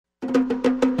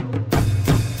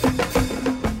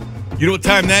You know what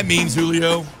time that means,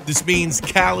 Julio? This means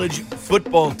college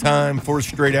football time for a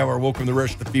straight hour. Welcome to the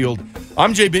Rush the Field.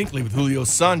 I'm Jay Binkley with Julio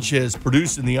Sanchez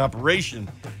producing the operation.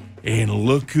 And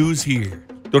look who's here.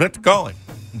 Don't have to call him.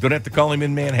 Don't have to call him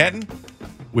in Manhattan,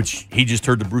 which he just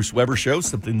heard the Bruce Weber show,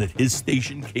 something that his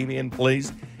station KMAN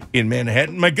plays in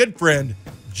Manhattan. My good friend,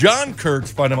 John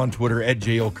Kurtz. Find him on Twitter at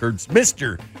JL Kurtz.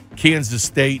 Mr. Kansas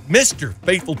State. Mr.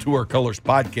 Faithful to Our Colors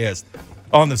podcast.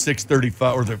 On the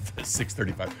 635 or the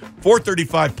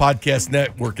 435 podcast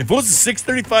network. If it was a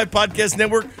 635 podcast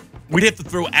network, we'd have to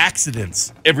throw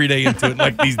accidents every day into it,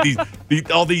 like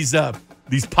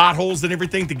these potholes and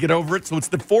everything to get over it. So it's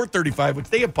the 435, which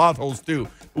they have potholes too.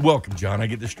 Welcome, John. I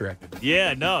get distracted.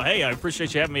 Yeah, no, hey, I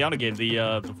appreciate you having me on again. The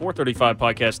 435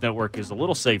 podcast network is a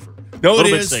little safer. No, a little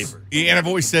it bit is. Safer. And I've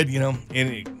always said,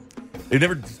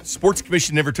 Sports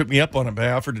Commission never took me up on it, but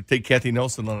I offered to take Kathy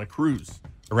Nelson on a cruise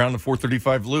around the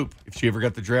 435 loop if she ever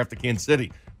got the draft to Kansas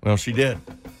City. Well, she did.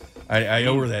 I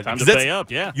owe her that. Time to pay up,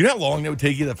 yeah. You know how long it would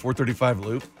take you, that 435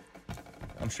 loop?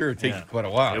 I'm sure it would take you quite a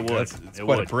while. It would. It's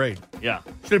quite a parade. Yeah.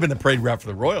 Should have been the parade route for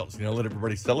the Royals, let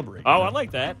everybody celebrate. Oh, I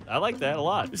like that. I like that a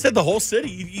lot. You said the whole city.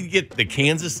 You get the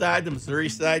Kansas side, the Missouri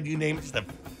side, you name it, just a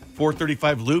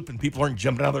 435 loop, and people aren't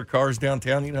jumping out of their cars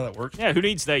downtown. You know how that works? Yeah, who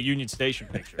needs that Union Station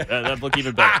picture? That'd look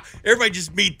even better. Everybody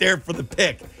just meet there for the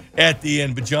pick at the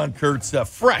end. But John Kurtz,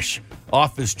 fresh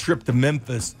off his trip to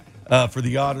Memphis for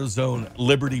the AutoZone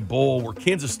Liberty Bowl, where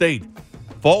Kansas State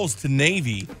falls to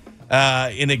Navy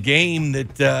in a game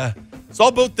that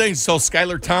saw both things. Saw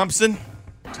Skylar Thompson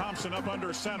up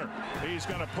under center. He's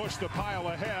going to push the pile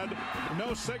ahead.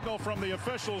 No signal from the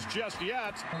officials just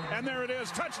yet. And there it is,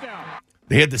 touchdown.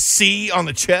 They had the C on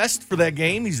the chest for that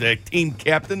game. He's a team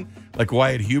captain like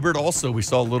Wyatt Hubert. Also, we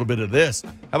saw a little bit of this.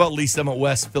 How about Lee Summit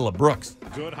West, Phillip Brooks?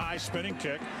 Good high spinning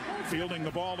kick. Fielding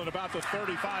the ball at about the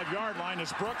 35-yard line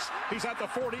is Brooks. He's at the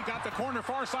 40, got the corner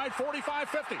far side,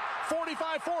 45-50,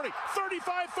 45-40,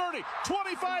 35-30,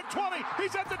 25-20.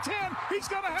 He's at the 10. He's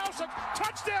got a house.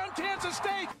 Touchdown, Kansas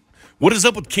State. What is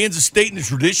up with Kansas State and the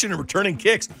tradition of returning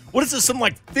kicks? What is this, something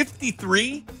like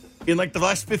 53 in like the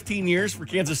last 15 years for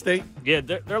Kansas State? Yeah,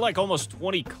 they're like almost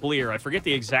 20 clear. I forget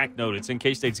the exact note. It's in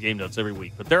K-State's game notes every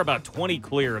week. But they're about 20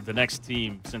 clear of the next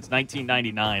team since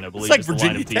 1999, I believe, like is the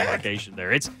line of demarcation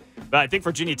there. I think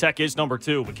Virginia Tech is number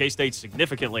 2, but K-State's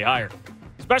significantly higher.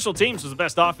 Special teams was the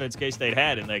best offense K-State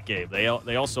had in that game. They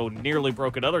also nearly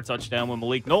broke another touchdown when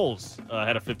Malik Knowles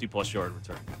had a 50-plus yard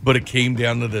return. But it came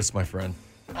down to this, my friend.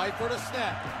 Fight for the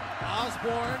snap.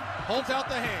 Osborne holds out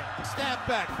the hand. Snap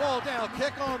back, ball down,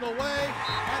 kick on the way,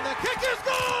 and the kick is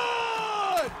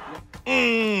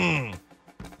good!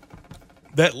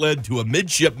 That led to a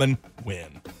midshipman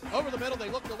win. Over the middle, they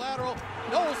look the lateral.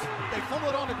 Knowles, they fumble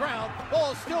it on the ground.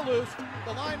 Ball is still loose.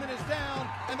 The lineman is down,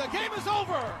 and the game is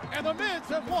over. And the Mids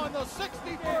have won the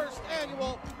 61st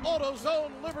annual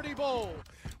AutoZone Liberty Bowl.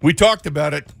 We talked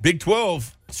about it. Big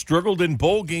 12 struggled in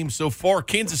bowl games so far.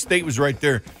 Kansas State was right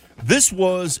there. This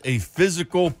was a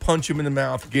physical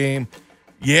punch-him-in-the-mouth game.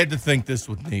 You had to think this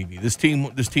with Navy. This team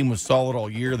was solid all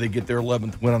year. They get their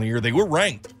 11th win on the year. They were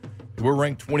ranked. They were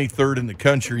ranked 23rd in the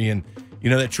country. And,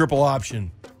 that triple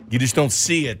option, you just don't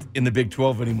see it in the Big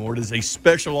 12 anymore. It is a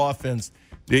special offense.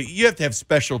 You have to have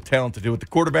special talent to do it. The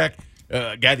quarterback,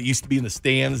 a guy that used to be in the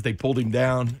stands, they pulled him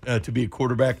down to be a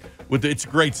quarterback. It's a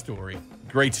great story.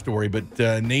 Great story, but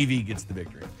Navy gets the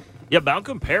victory. Yeah,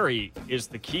 Malcolm Perry is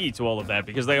the key to all of that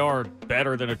because they are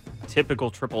better than a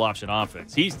typical triple option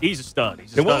offense. He's a stud.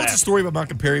 And what was the story about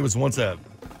Malcolm Perry? Was once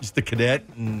just a cadet,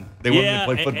 and they wanted to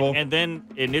play football? And then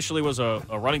initially was a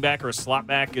running back or a slot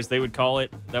back, as they would call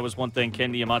it. That was one thing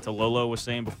Ken Niumatalolo was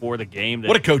saying before the game.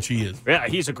 What a coach he is. Yeah,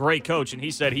 he's a great coach, and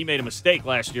he said he made a mistake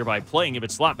last year by playing him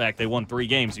at slot back. They won 3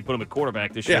 games. He put him at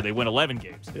quarterback this year. They win 11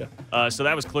 games. Yeah. So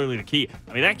that was clearly the key.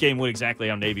 I mean, that game went exactly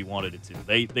how Navy wanted it to.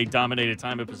 They dominated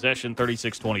time of possession,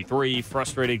 36-23,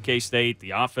 frustrated K-State. The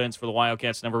offense for the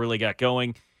Wildcats never really got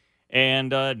going. And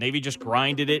Navy just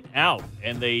grinded it out,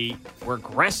 and they were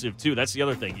aggressive, too. That's the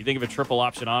other thing. You think of a triple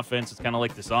option offense, it's kind of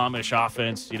like this Amish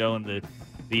offense, in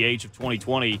the age of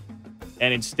 2020.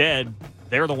 And instead,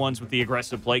 they're the ones with the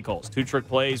aggressive play calls. 2 trick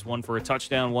plays, one for a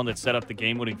touchdown, one that set up the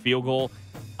game-winning field goal.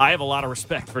 I have a lot of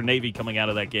respect for Navy coming out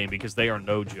of that game because they are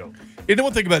no joke. You know,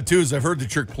 one thing about it, too, is I've heard the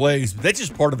trick plays, but that's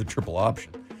just part of the triple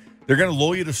option. They're going to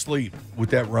lull you to sleep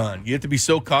with that run. You have to be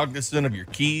so cognizant of your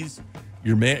keys.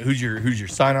 Your man, who's your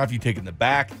sign off? You take in the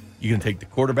back. You can take the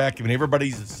quarterback. I mean,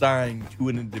 everybody's assigned to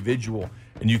an individual,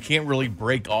 and you can't really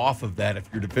break off of that if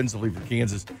you're defensively for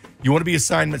Kansas. You want to be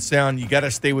assignment sound. You got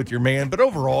to stay with your man. But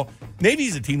overall,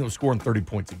 Navy's a team that was scoring 30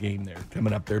 points a game there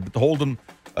coming up there. But to hold them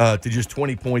to just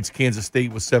 20 points. Kansas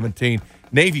State was 17.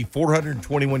 Navy,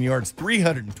 421 yards,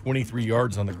 323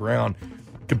 yards on the ground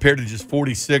compared to just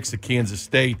 46 at Kansas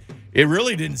State. It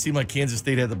really didn't seem like Kansas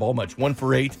State had the ball much. 1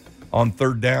 for 8 on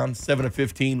third down. 7 of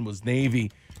 15 was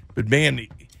Navy. But, man,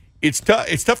 it's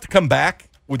tough to come back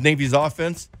with Navy's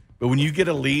offense. But when you get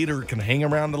a lead or can hang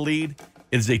around the lead,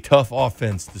 it is a tough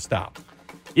offense to stop.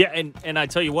 Yeah, and I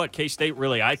tell you what, K-State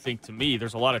really, I think, to me,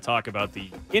 there's a lot of talk about the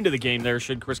end of the game there.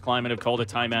 Should Chris Kleiman have called a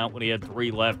timeout when he had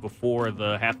 3 left before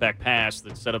the halfback pass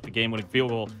that set up the game-winning field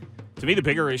goal? To me, the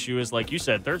bigger issue is, like you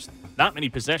said, there's not many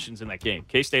possessions in that game.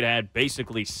 K-State had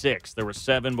basically 6. There were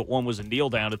 7, but 1 was a kneel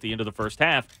down at the end of the first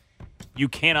half. You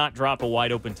cannot drop a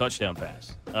wide-open touchdown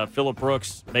pass. Phillip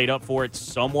Brooks made up for it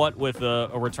somewhat with a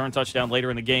return touchdown later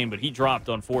in the game, but he dropped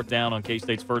on 4th down on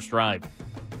K-State's first drive.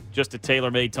 Just a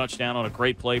tailor-made touchdown on a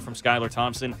great play from Skylar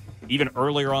Thompson. Even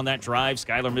earlier on that drive,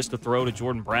 Skylar missed a throw to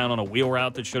Jordan Brown on a wheel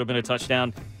route that should have been a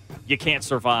touchdown. You can't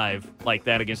survive like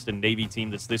that against a Navy team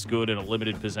that's this good in a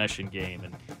limited possession game.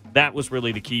 And that was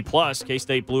really the key. Plus,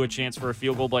 K-State blew a chance for a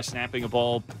field goal by snapping a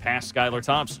ball past Skylar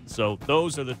Thompson. So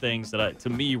those are the things that, to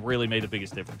me, really made the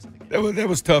biggest difference in the game. That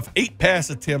was tough. 8 pass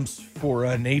attempts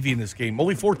for Navy in this game.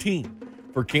 Only 14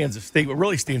 for Kansas State. What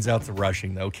really stands out to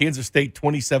rushing, though. Kansas State,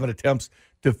 27 attempts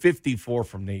to 54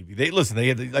 from Navy. They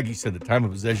had, like you said, the time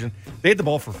of possession. They had the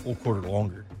ball for a full quarter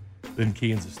longer than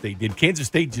Kansas State did. Kansas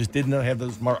State just didn't have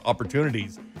those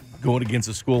opportunities going against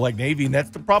a school like Navy, and that's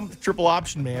the problem with the triple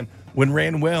option, man. When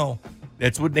ran well,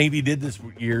 that's what Navy did this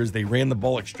year is they ran the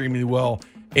ball extremely well,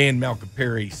 and Malcolm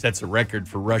Perry sets a record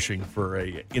for rushing for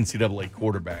a NCAA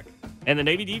quarterback. And the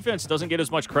Navy defense doesn't get as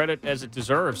much credit as it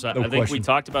deserves. I think we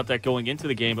talked about that going into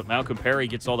the game, but Malcolm Perry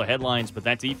gets all the headlines, but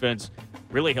that defense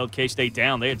really held K-State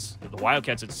down. The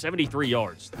Wildcats had 73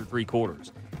 yards through 3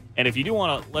 quarters. And if you do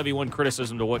want to levy one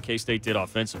criticism to what K-State did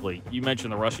offensively, you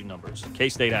mentioned the rushing numbers.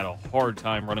 K-State had a hard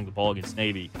time running the ball against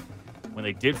Navy. When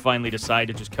they did finally decide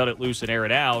to just cut it loose and air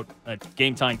it out, a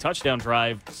game-time touchdown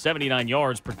drive, 79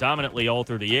 yards, predominantly all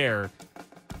through the air.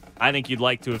 I think you'd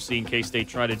like to have seen K-State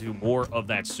try to do more of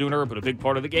that sooner, but a big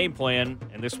part of the game plan,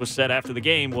 and this was said after the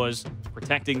game, was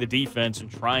protecting the defense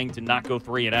and trying to not go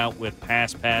 3 and out with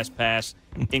pass,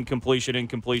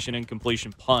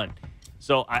 incompletion, punt.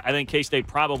 So I think K-State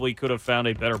probably could have found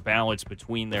a better balance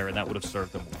between there, and that would have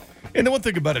served them well. And the one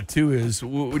thing about it, too, is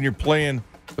when you're playing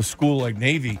a school like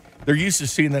Navy, they're used to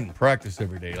seeing that in practice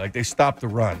every day. Like, they stop the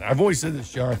run. I've always said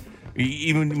this, John.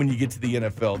 Even when you get to the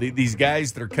NFL, these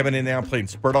guys that are coming in now playing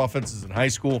spread offenses in high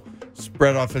school,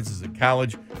 spread offenses in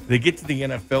college, they get to the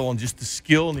NFL and just the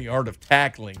skill and the art of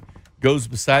tackling goes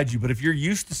beside you. But if you're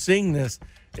used to seeing this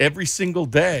every single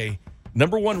day,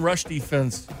 number 1 rush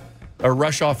defense or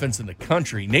rush offense in the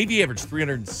country, Navy averaged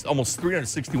almost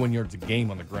 361 yards a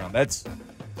game on the ground.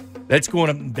 That's going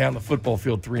up and down the football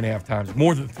field 3.5 times,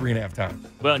 more than 3.5 times.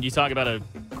 Well, and you talk about a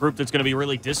group that's going to be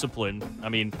really disciplined. I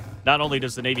mean, not only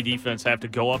does the Navy defense have to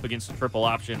go up against a triple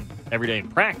option every day in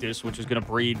practice, which is going to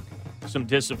breed some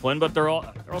discipline, but they're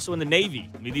also in the Navy.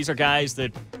 I mean, these are guys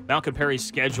that Malcolm Perry's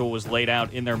schedule was laid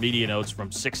out in their media notes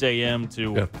from 6 a.m.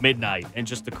 to midnight, and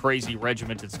just the crazy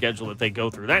regimented schedule that they go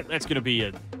through. That's going to be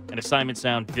an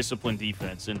assignment-sound, disciplined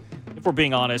defense. And if we're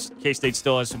being honest, K-State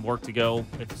still has some work to go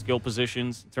at the skill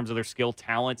positions in terms of their skill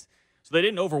talent. So they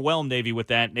didn't overwhelm Navy with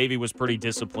that. Navy was pretty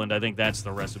disciplined. I think that's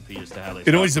the recipe as to how they.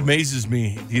 It always amazes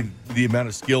me the amount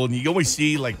of skill, and you always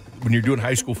see, like, when you're doing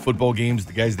high school football games,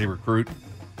 the guys they recruit,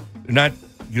 they're not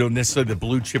necessarily the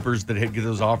blue chippers that get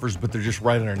those offers, but they're just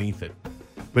right underneath it.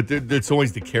 But it's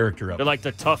always the character of it. They're like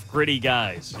the tough, gritty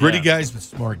guys. Gritty guys, but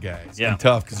smart guys. Yeah. And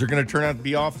tough, because they're going to turn out to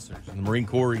be officers in the Marine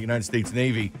Corps, United States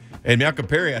Navy. And Malcolm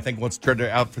Perry, I think, wants to try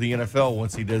out for the NFL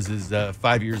once he does his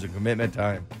 5 years of commitment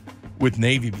time with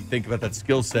Navy. If you think about that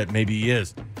skill set, maybe he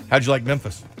is. How'd you like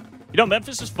Memphis?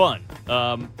 Memphis is fun.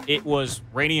 It was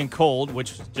rainy and cold,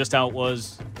 which is just how it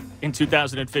was in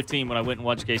 2015 when I went and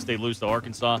watched K-State lose to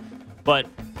Arkansas. But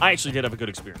I actually did have a good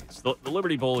experience. The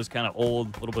Liberty Bowl is kind of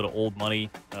old, a little bit of old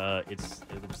money. It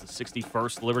was the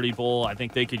 61st Liberty Bowl. I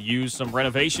think they could use some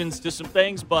renovations to some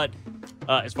things. But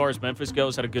as far as Memphis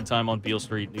goes, had a good time on Beale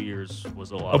Street. New Year's was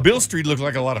a lot of Beale fun. Street looked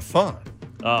like a lot of fun.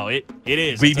 Oh, it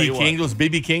is.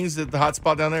 BB King's at the hot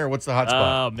spot down there? Or what's the hot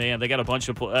spot? Oh, man, they got a bunch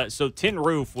of so Tin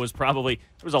Roof was probably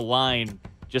 – there was a line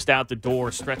just out the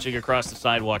door stretching across the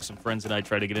sidewalk. Some friends and I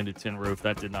tried to get into Tin Roof.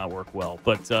 That did not work well.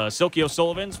 But Silky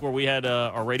O'Sullivan's, where we had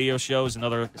our radio shows,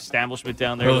 another establishment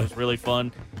down there. It was really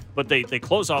fun. But they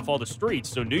close off all the streets.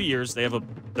 So New Year's, they have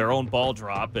their own ball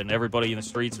drop, and everybody in the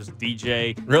streets is a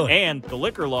DJ. Really? And the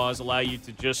liquor laws allow you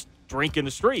to just drink in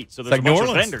the street. So there's like a bunch New of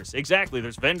Orleans. vendors. Exactly.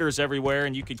 There's vendors everywhere,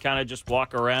 and you can kind of just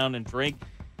walk around and drink.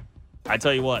 I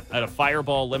tell you what, I had a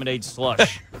Fireball lemonade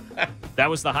slush. That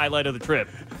was the highlight of the trip.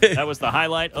 That was the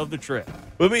highlight of the trip.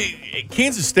 I mean,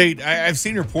 Kansas State, I've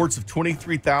seen reports of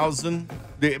 23,000.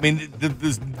 I mean,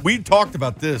 we talked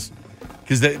about this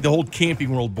because the whole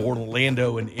Camping World Board,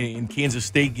 Orlando and Kansas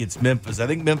State gets Memphis. I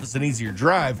think Memphis is an easier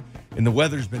drive, and the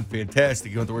weather's been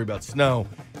fantastic. You don't have to worry about snow.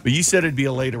 But you said it'd be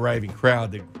a late arriving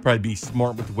crowd. They'd probably be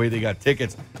smart with the way they got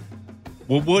tickets.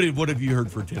 Well, what have you heard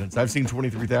for attendance? I've seen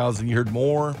 23,000. You heard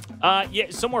more? Yeah,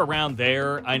 somewhere around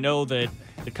there. I know that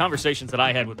the conversations that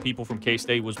I had with people from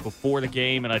K-State was before the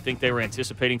game, and I think they were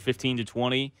anticipating 15 to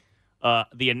 20.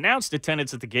 The announced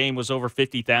attendance at the game was over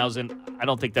 50,000.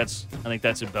 I think that's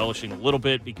embellishing a little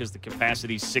bit because the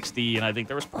capacity's 60, and I think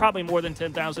there was probably more than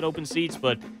 10,000 open seats.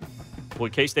 But boy,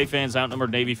 K-State fans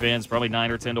outnumbered Navy fans probably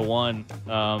 9 or 10 to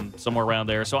 1, somewhere around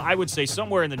there. So I would say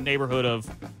somewhere in the neighborhood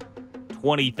of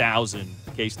 20,000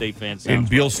 K-State fans. And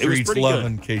Beale Street's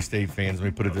loving K-State fans. Let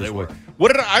me put it this way.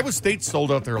 Iowa State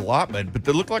sold out their allotment, but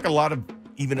they looked like a lot of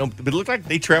but it looked like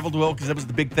they traveled well because that was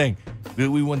the big thing.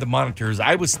 We won the monitors.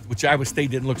 Which Iowa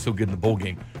State didn't look so good in the bowl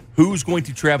game. Who's going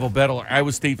to travel better,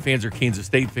 Iowa State fans or Kansas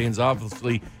State fans?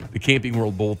 Obviously, the Camping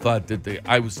World Bowl thought that the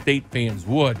Iowa State fans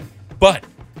would, but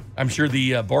I'm sure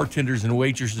the bartenders and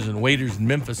waitresses and waiters in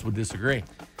Memphis would disagree.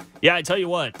 Yeah, I tell you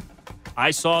what.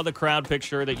 I saw the crowd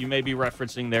picture that you may be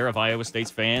referencing there of Iowa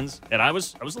State's fans, and I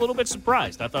was a little bit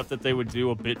surprised. I thought that they would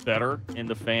do a bit better in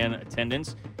the fan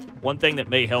attendance. One thing that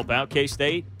may help out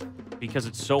K-State, because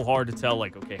it's so hard to tell,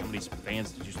 like, okay, how many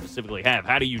fans did you specifically have?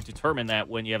 How do you determine that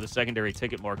when you have the secondary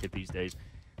ticket market these days?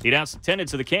 The announced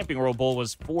attendance of the Camping World Bowl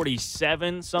was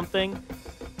 47-something,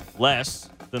 less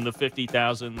than the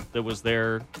 50,000 that was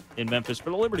there in Memphis for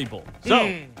the Liberty Bowl.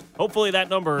 So hopefully that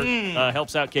number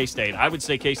helps out K-State. I would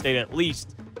say K-State at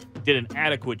least did an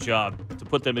adequate job to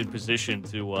put them in position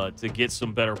to get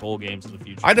some better bowl games in the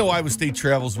future. I know Iowa State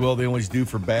travels well. They always do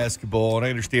for basketball, and I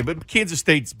understand. But Kansas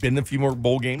State's been in a few more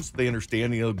bowl games. They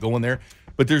understand, going there.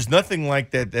 But there's nothing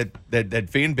like that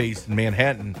fan base in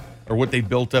Manhattan or what they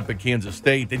built up at Kansas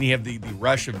State. Then you have the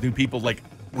rush of new people like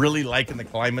really liking the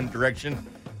Kleiman direction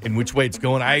in which way it's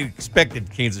going. I expected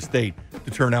Kansas State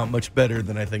to turn out much better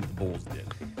than I think the Bulls did.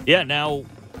 Yeah, now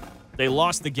they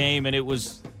lost the game, and it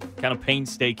was kind of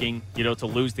painstaking, to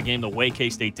lose the game the way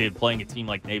K-State did, playing a team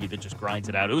like Navy that just grinds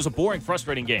it out. It was a boring,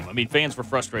 frustrating game. I mean, fans were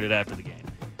frustrated after the game.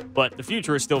 But the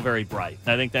future is still very bright.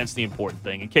 And I think that's the important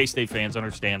thing. And K-State fans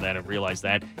understand that and realize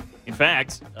that. In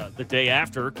fact, the day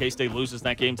after K-State loses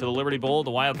that game to the Liberty Bowl,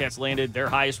 the Wildcats landed their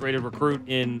highest-rated recruit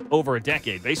in over a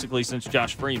decade, basically since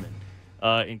Josh Freeman.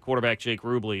 In quarterback Jake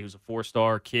Rubley, who's a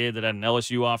four-star kid that had an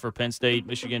LSU offer, Penn State,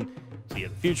 Michigan. So, yeah,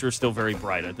 the future is still very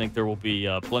bright. I think there will be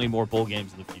plenty more bowl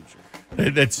games in the future.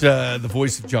 That's the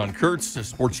voice of John Kurtz, a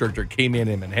sports director at K-Man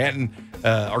in Manhattan,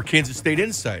 our Kansas State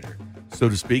insider, so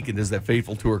to speak, and does that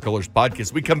Faithful to Our Colors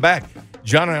podcast. We come back.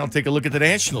 John and I will take a look at the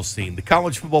national scene, the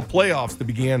college football playoffs that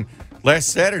began last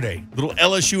Saturday. Little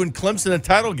LSU and Clemson, a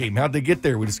title game. How'd they get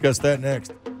there? We discuss that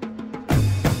next.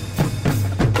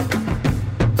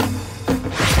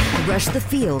 Rush the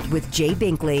Field with Jay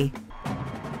Binkley.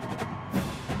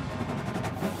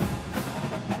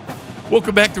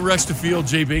 Welcome back to Rush the Field.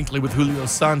 Jay Binkley with Julio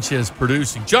Sanchez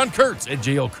producing. John Kurtz at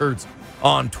JL Kurtz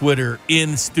on Twitter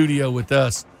in studio with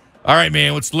us. All right,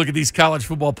 man, let's look at these college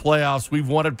football playoffs. We've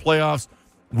wanted playoffs.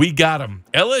 We got them.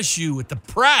 LSU with the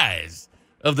prize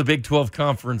of the Big 12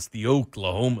 Conference, the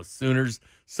Oklahoma Sooners.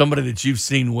 Somebody that you've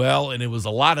seen well, and it was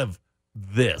a lot of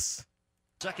this.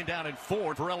 Second down and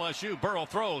 4 for LSU. Burrow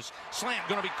throws. Slant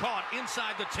going to be caught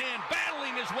inside the 10.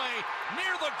 Battling his way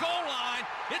near the goal line.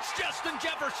 It's Justin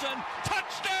Jefferson.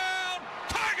 Touchdown,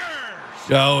 Tigers!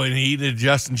 Oh, and he did.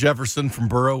 Justin Jefferson from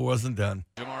Burrow wasn't done.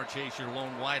 Jamar Chase, your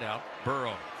lone wideout.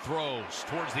 Burrow throws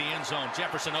towards the end zone.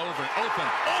 Jefferson open,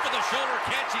 over the shoulder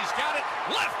catch. He's got it.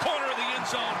 Left corner of the end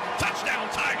zone. Touchdown,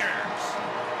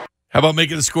 Tigers! How about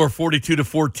making the score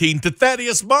 42-14 to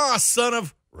Thaddeus Moss, son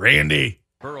of Randy?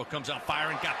 Burrow comes out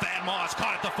firing, got Thad Moss,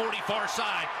 caught at the 40 far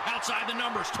side, outside the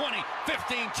numbers, 20,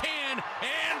 15, 10,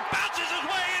 and bounces his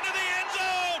way into the end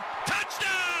zone.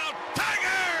 Touchdown,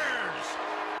 Tigers!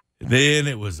 Then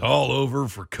it was all over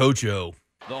for Coach O.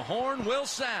 The horn will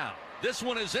sound. This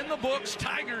one is in the books.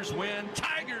 Tigers win,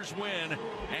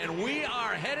 and we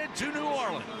are headed to New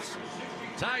Orleans.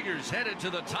 Tigers headed to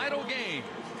the title game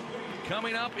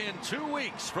coming up in 2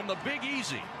 weeks from the Big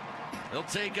Easy. They'll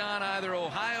take on either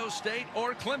Ohio State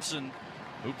or Clemson,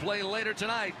 who play later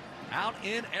tonight out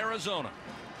in Arizona.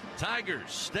 Tigers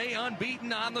stay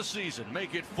unbeaten on the season,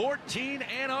 make it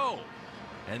 14-0,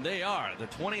 and they are the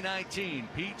 2019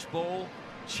 Peach Bowl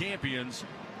champions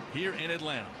here in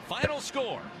Atlanta. Final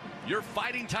score, Your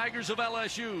Fighting Tigers of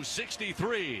LSU,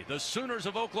 63. The Sooners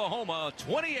of Oklahoma,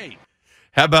 28.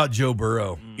 How about Joe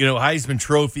Burrow? You know, Heisman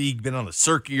Trophy, been on the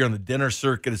circuit, you're on the dinner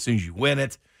circuit as soon as you win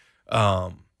it.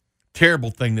 Terrible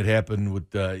thing that happened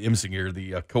with Imsinger,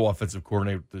 the co-offensive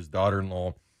coordinator with his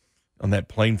daughter-in-law on that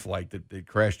plane flight that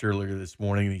crashed earlier this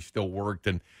morning, and he still worked.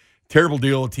 And terrible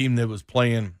deal, a team that was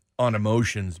playing on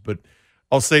emotions. But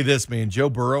I'll say this, man, Joe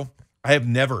Burrow, I've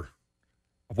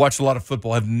watched a lot of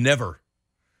football. I've never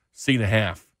seen a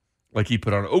half like he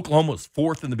put on. Oklahoma was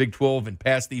 4th in the Big 12 in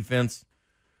pass defense,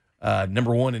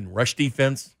 number 1 in rush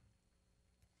defense.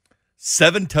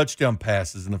 7 touchdown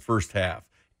passes in the first half.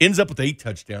 Ends up with 8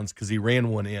 touchdowns because he ran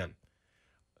one in.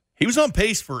 He was on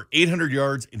pace for 800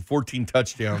 yards and 14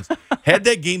 touchdowns. Had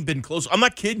that game been close, I'm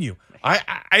not kidding you.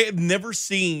 I have never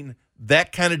seen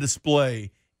that kind of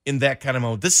display in that kind of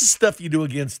moment. This is stuff you do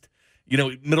against,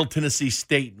 Middle Tennessee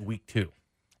State in week 2.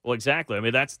 Well, exactly. I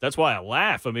mean, that's why I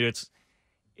laugh. I mean,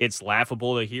 it's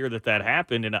laughable to hear that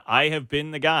happened. And I have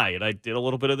been the guy, and I did a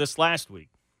little bit of this last week.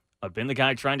 I've been the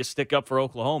guy trying to stick up for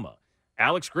Oklahoma.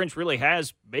 Alex Grinch really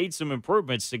has made some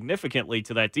improvements significantly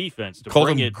to that defense.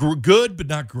 Called them good, but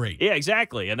not great. Yeah,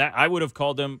 exactly. And I would have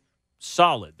called them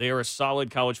solid. They are a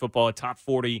solid college football, a top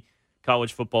 40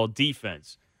 college football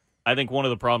defense. I think one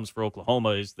of the problems for Oklahoma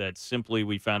is that simply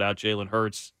we found out Jalen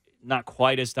Hurts not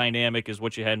quite as dynamic as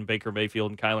what you had in Baker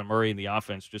Mayfield and Kyler Murray, and the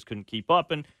offense just couldn't keep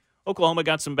up. And Oklahoma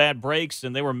got some bad breaks,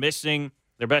 and they were missing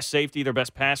their best safety, their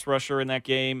best pass rusher in that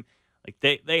game.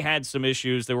 Like they had some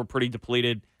issues. They were pretty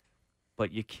depleted.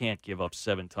 But you can't give up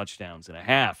 7 touchdowns and a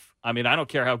half. I mean, I don't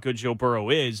care how good Joe Burrow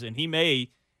is, and he may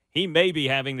be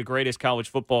having the greatest college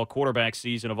football quarterback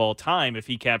season of all time if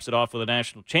he caps it off with a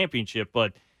national championship.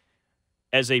 But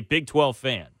as a Big 12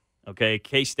 fan, okay,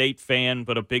 K-State fan,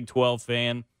 but a Big 12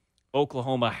 fan,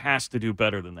 Oklahoma has to do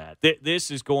better than that.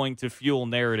 This is going to fuel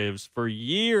narratives for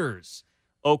years.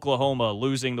 Oklahoma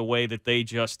losing the way that they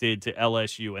just did to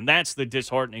LSU, and that's the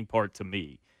disheartening part to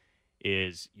me.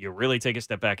 Is you really take a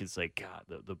step back and say, God,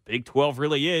 the Big 12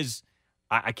 really is,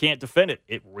 I can't defend it.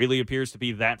 It really appears to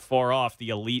be that far off the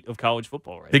elite of college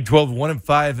football right Big 12,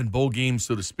 1-5 in bowl games,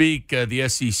 so to speak. The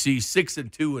SEC,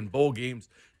 6-2 in bowl games.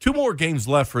 2 more games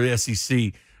left for the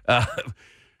SEC.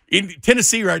 In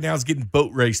Tennessee right now is getting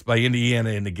boat raced by Indiana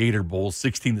in the Gator Bowl,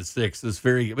 16-6. It's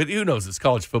very, but who knows? It's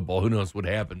college football. Who knows what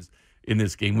happens in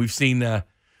this game? We've seen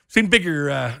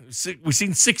bigger. We've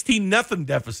seen 16-0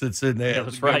 deficits in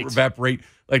that's right. Evaporate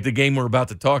like the game we're about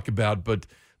to talk about. But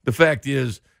the fact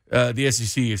is, the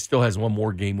SEC still has one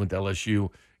more game with LSU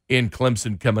in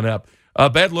Clemson coming up.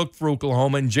 Bad look for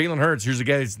Oklahoma and Jalen Hurts. Here's a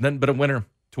guy that's nothing but a winner.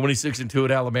 26-2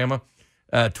 at Alabama,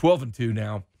 12-2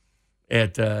 now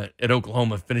at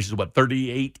Oklahoma. Finishes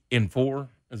 38-4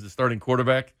 as the starting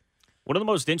quarterback. One of the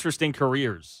most interesting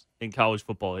careers in college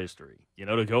football history.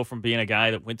 To go from being a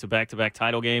guy that went to back-to-back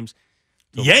title games.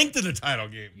 Yanked in a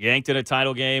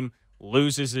title game.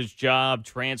 Loses his job,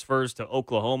 transfers to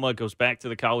Oklahoma, goes back to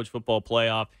the college football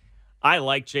playoff. I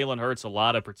like Jalen Hurts a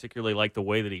lot. I particularly like the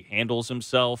way that he handles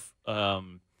himself.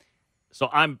 So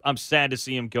I'm sad to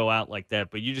see him go out like that,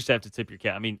 but you just have to tip your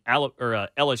cap. I mean,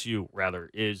 LSU,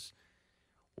 is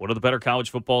one of the better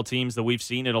college football teams that we've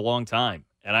seen in a long time.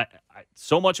 And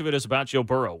so much of it is about Joe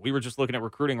Burrow. We were just looking at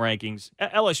recruiting rankings.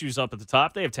 LSU's up at the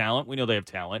top. They have talent. We know they have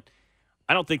talent.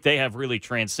 I don't think they have really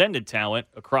transcended talent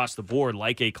across the board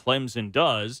like a Clemson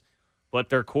does, but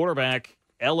their quarterback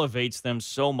elevates them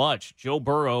so much. Joe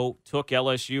Burrow took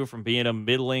LSU from being a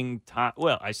middling top,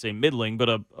 well, I say middling, but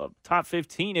a top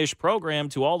 15-ish program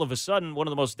to all of a sudden one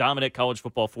of the most dominant college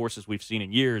football forces we've seen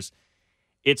in years.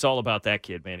 It's all about that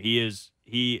kid, man. He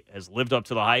has lived up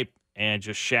to the hype and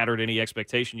just shattered any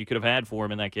expectation you could have had for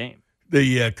him in that game.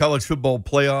 The college football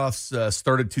playoffs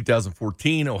started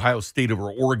 2014, Ohio State over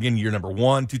Oregon, year number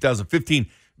 1. 2015,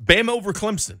 Bama over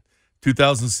Clemson.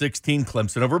 2016,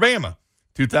 Clemson over Bama.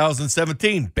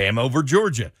 2017, Bama over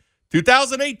Georgia.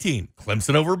 2018,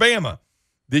 Clemson over Bama.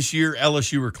 This year,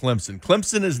 LSU or Clemson.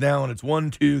 Clemson is now in its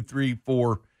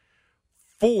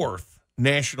 4th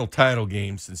national title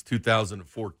game since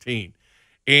 2014.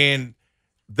 And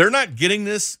they're not getting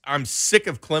this. I'm sick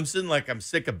of Clemson like I'm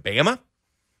sick of Bama.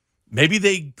 Maybe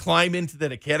they climb into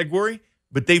that category,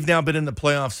 but they've now been in the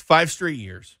playoffs 5 straight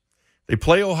years. They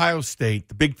play Ohio State.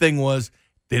 The big thing was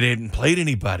they didn't play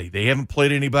anybody. They haven't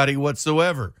played anybody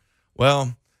whatsoever.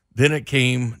 Well, then it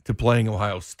came to playing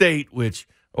Ohio State, which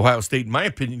Ohio State, in my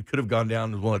opinion, could have gone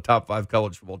down as one of the top 5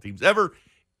 college football teams ever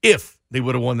if they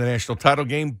would have won the national title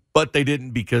game, but they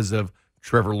didn't because of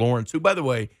Trevor Lawrence, who, by the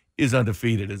way, is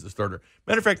undefeated as a starter.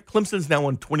 Matter of fact, Clemson's now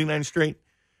won 29 straight.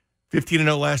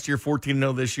 15-0 last year,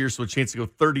 14-0 this year, so a chance to go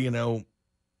 30-0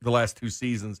 the last 2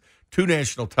 seasons. 2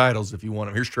 national titles if you want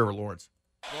him. Here's Trevor Lawrence.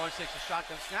 Lawrence takes a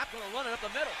shotgun snap, going to run it up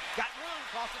the middle. Got room,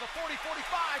 cross to the 40,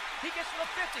 45. He gets to the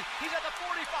 50. He's at the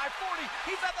 45, 40.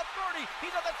 He's at the 30.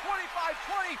 He's at the 25,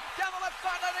 20. Down the left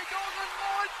sideline he goes, and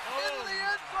Lawrence into the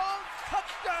end zone.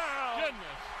 Touchdown!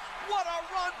 Goodness. What a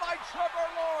run by Trevor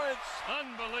Lawrence!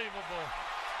 Unbelievable.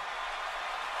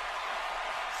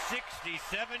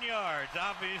 67 yards,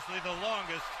 obviously the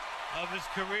longest of his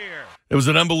career. It was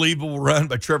an unbelievable run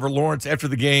by Trevor Lawrence. After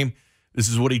the game, this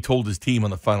is what he told his team on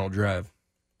the final drive.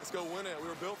 Let's go win it. We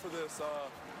were built for this.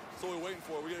 That's what we're waiting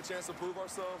for. We get a chance to prove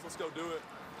ourselves. Let's go do it.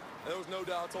 And there was no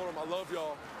doubt. I told him, I love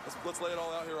y'all. Let's lay it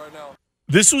all out here right now.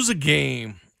 This was a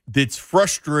game that's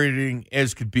frustrating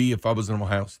as could be if I was an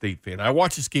Ohio State fan. I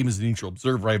watched this game as a neutral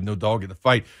observer. I have no dog in the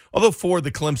fight. Although 4 of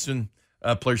the Clemson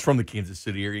players from the Kansas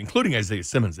City area, including Isaiah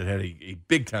Simmons, that had a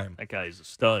big time. That guy is a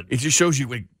stud. It just shows you,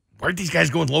 like, why aren't these guys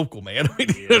going local, man? I mean,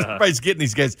 Yeah. everybody's getting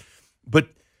these guys. But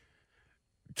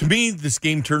to me, this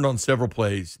game turned on several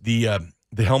plays. The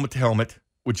helmet to helmet,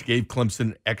 which gave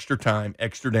Clemson extra time,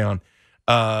 extra down,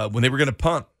 when they were going to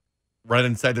punt right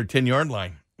inside their 10-yard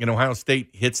line. And Ohio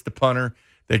State hits the punter.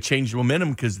 That changed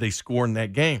momentum because they score in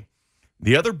that game.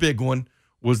 The other big one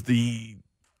was the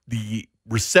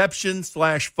reception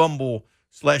 / fumble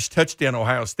 / touchdown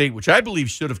Ohio State, which I believe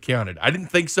should have counted. I didn't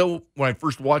think so when I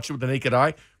first watched it with the naked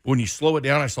eye. But when you slow it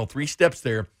down, I saw 3 steps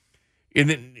there. And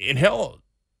then, in hell,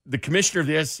 the commissioner of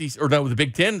the SEC, or no, the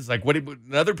Big Ten, is like, what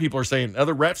other people are saying.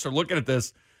 Other refs are looking at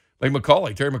this, like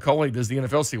Terry McCauley does the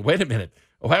NFL, say, wait a minute,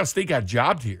 Ohio State got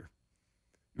jobbed here.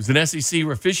 It was an SEC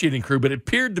officiating crew, but it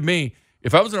appeared to me,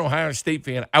 if I was an Ohio State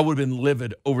fan, I would have been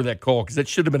livid over that call because that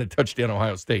should have been a touchdown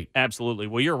Ohio State. Absolutely.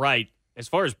 Well, you're right. As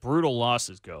far as brutal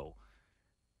losses go,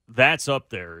 that's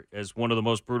up there as one of the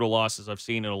most brutal losses I've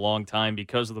seen in a long time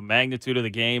because of the magnitude of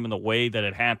the game and the way that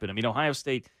it happened. I mean, Ohio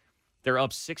State, they're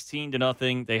up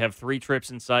 16-0. They have 3 trips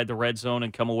inside the red zone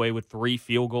and come away with 3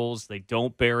 field goals. They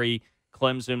don't bury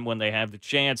Clemson when they have the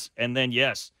chance. And then,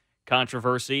 yes,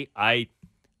 controversy.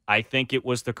 I think it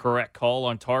was the correct call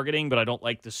on targeting, but I don't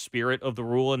like the spirit of the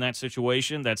rule in that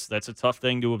situation. That's a tough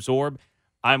thing to absorb.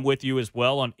 I'm with you as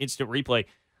well on instant replay.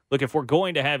 Look, if we're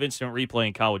going to have instant replay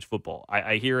in college football,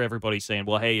 I hear everybody saying,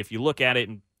 well, hey, if you look at it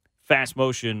in fast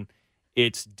motion,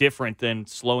 it's different than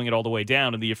slowing it all the way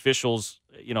down. And the officials,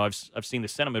 you know, I've seen the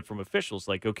sentiment from officials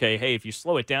like, okay, hey, if you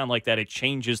slow it down like that, it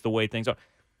changes the way things are.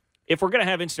 If we're going to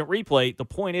have instant replay, the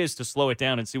point is to slow it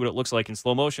down and see what it looks like in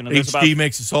slow motion. And HD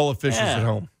makes us all officials at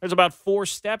home. There's about 4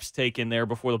 steps taken there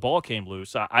before the ball came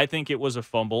loose. I think it was a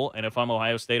fumble, and if I'm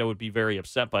Ohio State, I would be very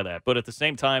upset by that. But at the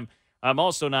same time, I'm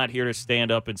also not here to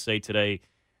stand up and say today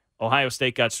Ohio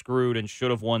State got screwed and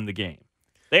should have won the game.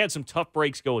 They had some tough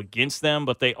breaks go against them,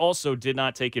 but they also did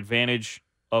not take advantage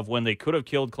of when they could have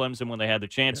killed Clemson when they had the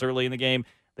chance early in the game.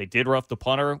 They did rough the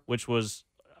punter,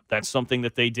 that's something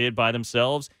that they did by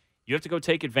themselves. You have to go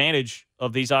take advantage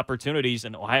of these opportunities,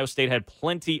 and Ohio State had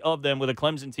plenty of them with a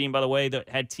Clemson team, by the way, that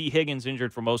had T. Higgins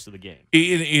injured for most of the game.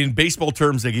 In baseball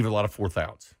terms, they give a lot of 4th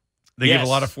outs. They give a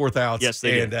lot of 4th outs, yes,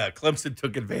 they and Clemson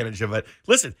took advantage of it.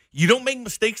 Listen, you don't make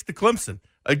mistakes to Clemson.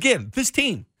 Again, this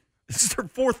team, this is their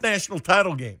 4th national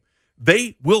title game.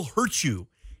 They will hurt you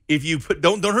if you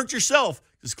don't hurt yourself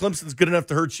because Clemson's good enough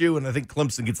to hurt you, and I think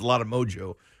Clemson gets a lot of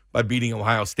mojo by beating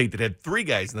Ohio State that had 3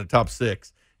 guys in the top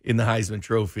 6 in the Heisman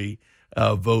Trophy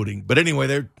voting. But anyway,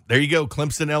 there you go,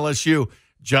 Clemson, LSU.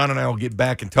 John and I will get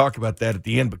back and talk about that at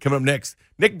the end. But coming up next,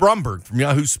 Nick Bromberg from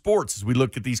Yahoo Sports as we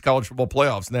look at these college football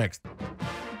playoffs next.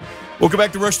 Welcome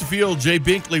back to Rush the Field. Jay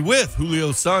Binkley with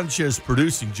Julio Sanchez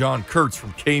producing, John Kurtz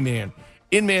from K-Man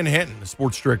in Manhattan, the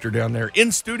sports director down there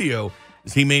in studio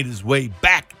as he made his way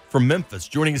back from Memphis.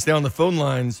 Joining us now on the phone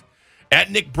lines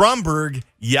at Nick Bromberg,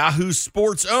 Yahoo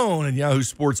Sports own, and Yahoo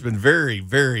Sports has been very,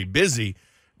 very busy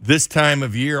this time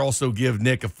of year. Also give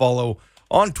Nick a follow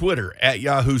on Twitter at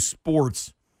Yahoo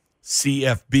Sports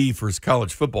CFB for his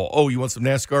college football. Oh, you want some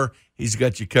NASCAR? He's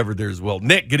got you covered there as well.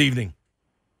 Nick, good evening.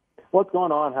 What's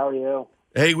going on? How are you?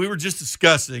 Hey, we were just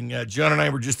discussing, John and I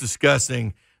were just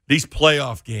discussing these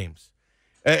playoff games.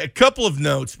 A couple of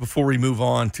notes before we move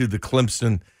on to the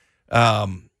Clemson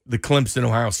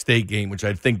Ohio State game, which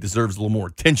I think deserves a little more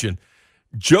attention.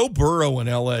 Joe Burrow and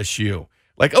LSU.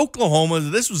 Like Oklahoma,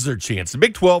 this was their chance. The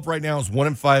Big 12 right now is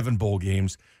 1-5 in bowl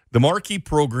games. The marquee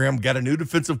program got a new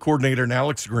defensive coordinator in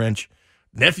Alex Grinch,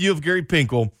 nephew of Gary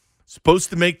Pinkel, supposed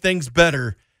to make things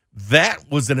better.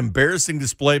 That was an embarrassing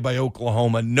display by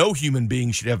Oklahoma. No human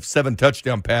being should have 7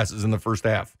 touchdown passes in the first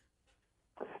half.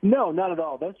 No, not at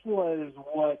all. This was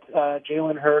what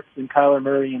Jalen Hurts and Kyler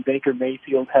Murray and Baker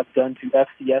Mayfield have done to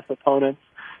FCS opponents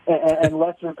and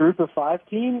lesser group of 5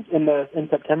 teams in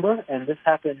September, and this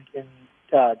happened in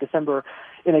December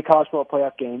in a college football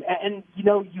playoff game. And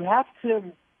you have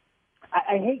to.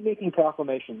 I hate making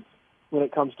proclamations when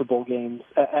it comes to bowl games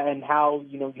and how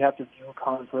you have to view a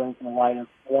conference in the light of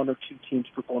 1 or 2 teams'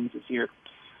 performances here.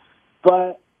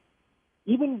 But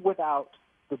even without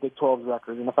the Big 12's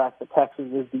record and the fact that Texas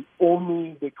is the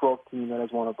only Big 12 team that has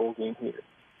won a bowl game here,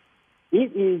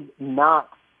 it is not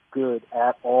good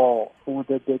at all for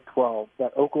the Big 12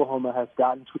 that Oklahoma has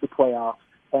gotten to the playoffs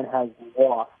and has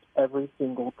lost every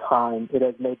single time it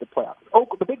has made the playoffs.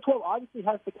 The Big 12 obviously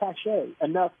has the cachet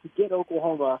enough to get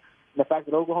Oklahoma, and the fact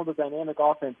that Oklahoma's dynamic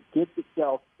offense gets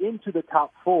itself into the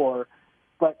top 4,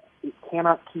 but it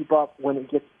cannot keep up when it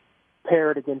gets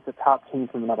paired against a top team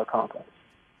from another conference.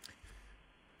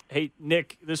 Hey,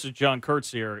 Nick, this is John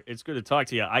Kurtz here. It's good to talk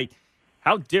to you.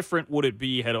 How different would it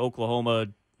be had Oklahoma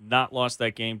not lost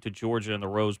that game to Georgia in the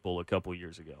Rose Bowl a couple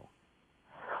years ago?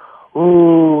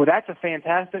 Ooh, that's a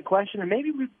fantastic question. And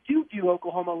maybe we do view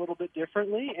Oklahoma a little bit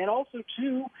differently. And also,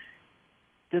 too,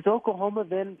 does Oklahoma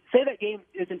then say that game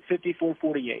isn't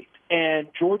 54-48 and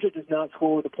Georgia does not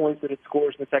score the points that it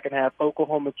scores in the second half?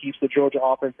 Oklahoma keeps the Georgia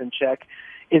offense in check.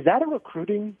 Is that a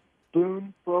recruiting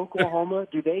boon for Oklahoma?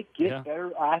 Do they get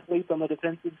better athletes on the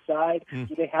defensive side?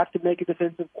 Do they have to make a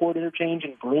defensive coordinator change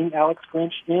and bring Alex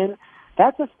Grinch in?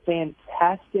 That's a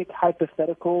fantastic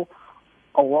hypothetical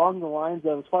along the lines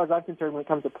of, as far as I'm concerned, when it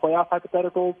comes to playoff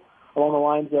hypotheticals, along the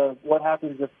lines of what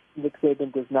happens if Nick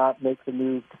Saban does not make the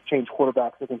move to change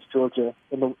quarterbacks against Georgia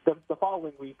in the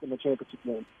following week in the championship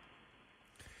game.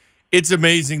 It's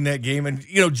amazing, that game. And,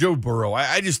 Joe Burrow,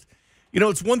 I just –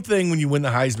 it's one thing when you win the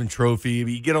Heisman Trophy,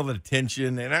 you get all the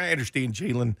attention, and I understand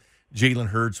Jalen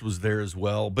Hurts was there as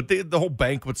well. But the whole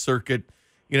banquet circuit,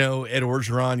 Ed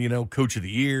Orgeron, Coach of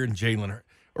the Year, and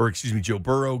Joe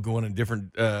Burrow going in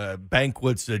different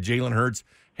banquets. Jalen Hurts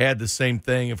had the same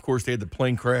thing. Of course, they had the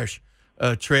plane crash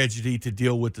tragedy to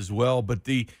deal with as well. But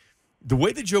the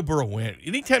way that Joe Burrow went,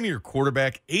 anytime you're a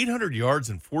quarterback, 800 yards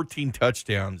and 14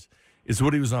 touchdowns is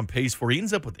what he was on pace for. He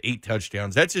ends up with 8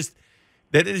 touchdowns. That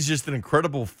is just an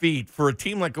incredible feat for a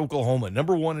team like Oklahoma,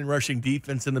 number 1 in rushing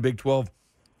defense in the Big 12,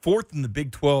 4th in the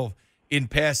Big 12 in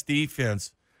pass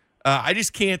defense. I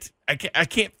just can't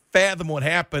fathom what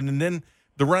happened. And then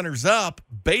the runners-up,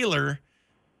 Baylor,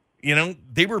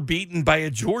 they were beaten by a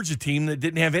Georgia team that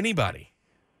didn't have anybody.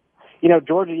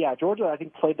 Georgia, I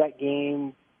think, played that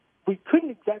game. We couldn't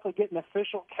exactly get an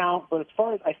official count, but as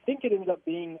far as I think it ended up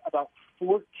being about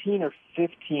 14 or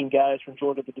 15 guys from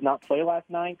Georgia that did not play last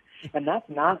night, and that's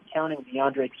not counting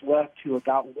DeAndre Swift, who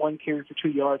got 1 carry for 2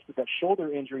 yards with that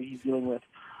shoulder injury he's dealing with.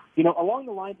 Along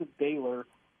the lines of Baylor,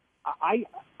 I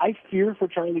fear for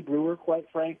Charlie Brewer, quite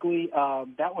frankly.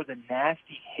 That was a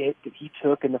nasty hit that he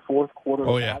took in the fourth quarter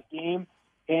of that game.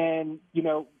 And,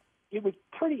 it was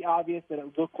pretty obvious that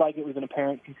it looked like it was an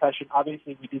apparent concussion.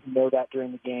 Obviously, we didn't know that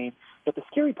during the game. But the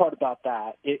scary part about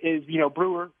that is,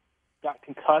 Brewer got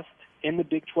concussed in the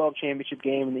Big 12 championship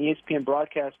game, and the ESPN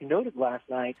broadcast noted last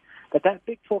night that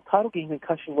Big 12 title game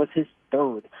concussion was his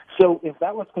 3rd. So if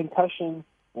that was concussion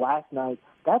last night,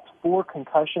 that's 4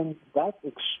 concussions. That's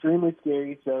extremely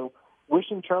scary. So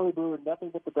wishing Charlie Brewer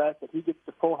nothing but the best, that he gets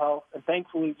to full health. And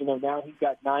thankfully, now he's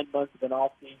got 9 months of an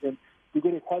off season to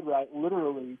get his head right,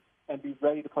 literally, and be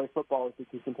ready to play football if he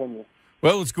can continue.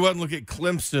 Well, let's go out and look at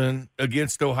Clemson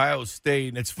against Ohio State.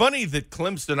 And it's funny that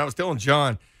Clemson, I was telling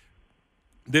John,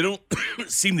 they don't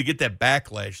seem to get that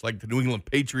backlash like the New England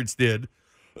Patriots did.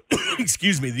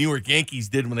 The New York Yankees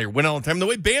did when they win all the time, the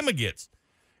way Bama gets.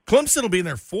 Clemson will be in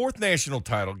their 4th national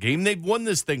title game. They've won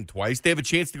this thing twice. They have a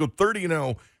chance to go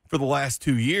 30-0 for the last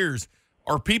 2 years.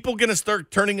 Are people going to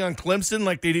start turning on Clemson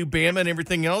like they do Bama and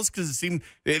everything else? Because it seemed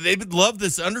they would love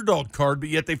this underdog card, but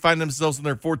yet they find themselves in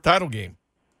their 4th title game.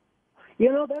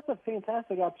 That's a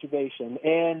fantastic observation,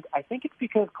 and I think it's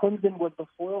because Clemson was the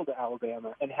foil to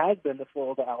Alabama and has been the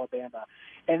foil to Alabama.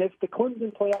 And if the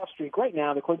Clemson playoff streak, right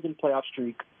now, the Clemson playoff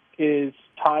streak is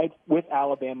tied with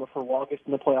Alabama for longest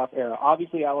in the playoff era.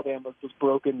 Obviously, Alabama was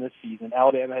broken this season.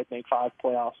 Alabama had made 5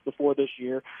 playoffs before this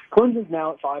year. Clemson's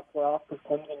now at 5 playoffs because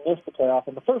Clemson missed the playoff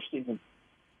in the first season.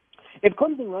 If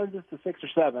Clemson runs this to 6 or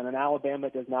 7 and Alabama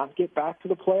does not get back to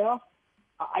the playoff,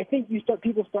 I think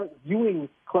people start viewing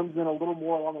Clemson a little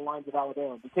more along the lines of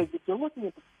Alabama, because if you're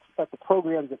looking at the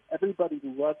programs that everybody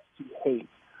loves to hate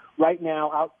right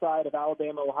now, outside of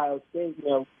Alabama, Ohio State,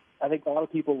 I think a lot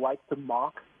of people like to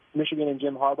mock Michigan and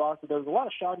Jim Harbaugh. So there's a lot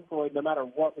of schadenfreude no matter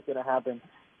what was going to happen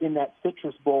in that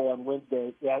Citrus Bowl on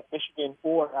Wednesday. That Michigan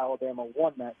or Alabama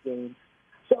won that game.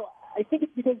 So I think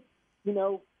it's because,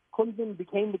 Clemson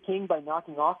became the king by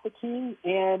knocking off the king.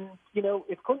 And,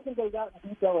 if Clemson goes out and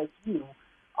beats LSU,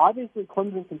 obviously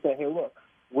Clemson can say, hey, look,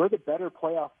 we're the better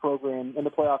playoff program in the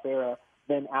playoff era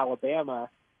than Alabama.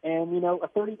 And, a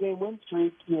 30-game win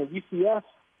streak, UCF,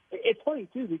 it's funny,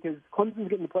 too, because Clemson's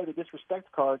getting to play the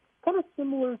disrespect card, kind of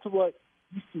similar to what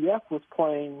UCF was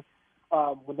playing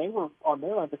when they were on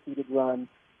their undefeated run.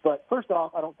 But first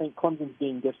off, I don't think Clemson's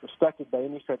being disrespected by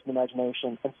any stretch of the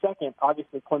imagination. And second,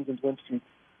 obviously Clemson's win streak,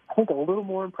 I think, a little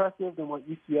more impressive than what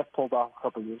UCF pulled off a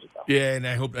couple years ago. Yeah, and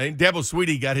I hope Dabo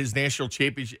Swinney got his national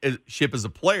championship as a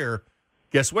player.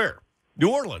 Guess where? New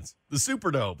Orleans, the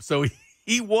Superdome. So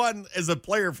he won as a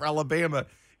player for Alabama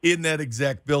in that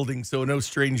exact building. So no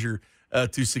stranger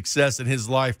to success in his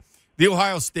life. The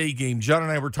Ohio State game, John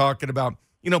and I were talking about,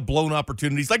 blown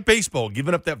opportunities like baseball,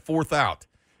 giving up that fourth out.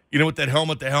 With that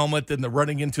helmet to helmet and the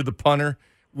running into the punter.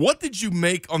 What did you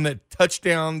make on that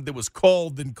touchdown that was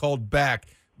called and called back,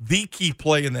 the key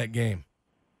play in that game?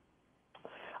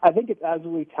 I think it's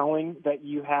absolutely telling that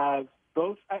you have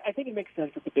both. I think it makes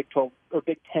sense that the Big 12 or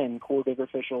Big 10 coordinator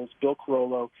officials, Bill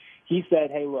Carollo, he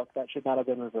said, hey, look, that should not have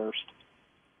been reversed.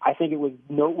 I think it was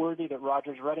noteworthy that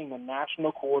Rogers Redding, the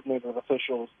national coordinator of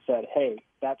officials, said, hey,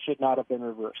 that should not have been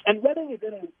reversed. And Redding is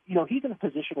he's in a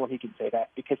position where he can say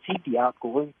that because he'd be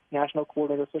outgoing national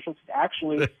coordinator officials. He's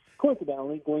actually,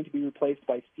 coincidentally, going to be replaced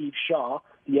by Steve Shaw,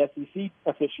 the SEC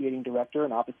officiating director,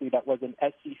 and obviously that was an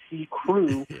SEC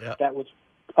crew that was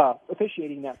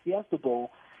officiating that Fiesta Bowl.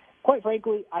 Quite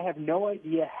frankly, I have no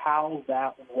idea how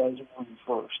that was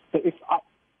reversed. But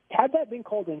had that been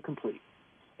called incomplete,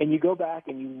 and you go back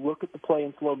and you look at the play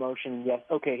in slow motion, and yes,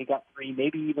 okay, he got 3,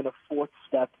 maybe even a 4th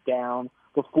step down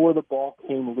before the ball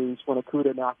came loose when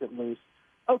Okudah knocked it loose.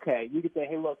 Okay, you could say,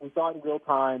 hey, look, we saw it in real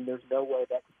time. There's no way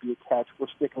that could be a catch. We're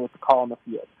sticking with the call on the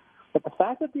field. But the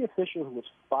fact that the official who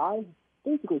was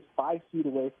basically 5 feet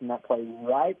away from that play,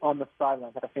 right on the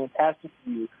sideline, had a fantastic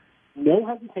view, no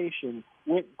hesitation,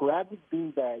 grabbed his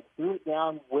beanbag, threw it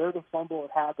down where the fumble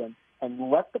had happened,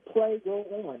 and let the play go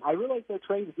on. I realize they're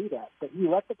trained to do that, but he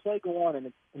let the play go on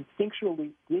and instinctually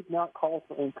did not call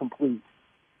for incomplete.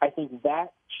 I think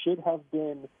that should have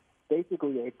been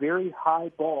basically a very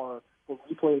high bar for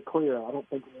replay clear. I don't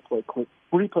think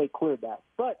replay cleared that.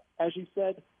 But, as you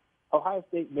said, Ohio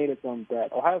State made its own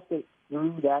bet. Ohio State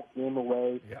threw that game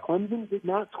away. Yeah. Clemson did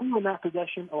not score in that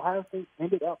possession. Ohio State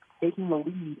ended up taking the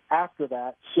lead after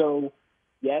that. So,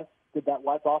 yes, did that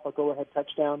wipe off a go-ahead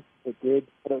touchdown? It did.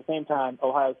 But at the same time,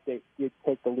 Ohio State did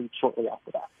take the lead shortly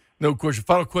after that. No question.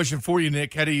 Final question for you,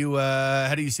 Nick. How do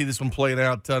you see this one playing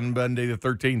out on Monday the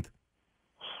 13th?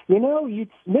 You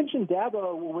mentioned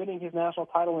Dabo winning his national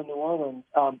title in New Orleans.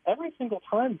 Every single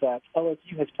time that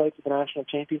LSU has played for the national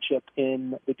championship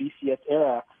in the BCS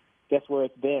era, guess where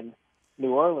it's been?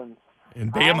 New Orleans.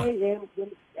 In Bama.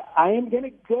 I am going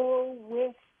to go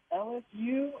with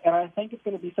LSU, and I think it's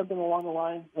going to be something along the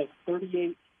lines of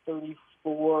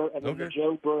 38-34, and then the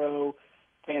Joe Burrow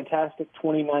fantastic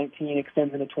 2019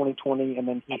 extends into 2020, and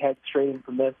then he heads straight in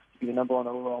from this to be the number 1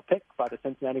 overall pick by the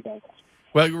Cincinnati Bengals.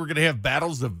 Well, we're going to have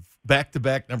battles of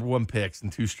back-to-back number 1 picks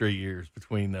in 2 straight years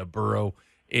between Burrow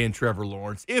and Trevor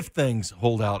Lawrence, if things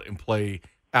hold out and play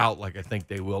out like I think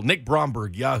they will. Nick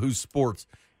Bromberg, Yahoo Sports.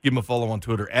 Give him a follow on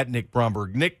Twitter, at Nick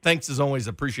Bromberg. Nick, thanks as always.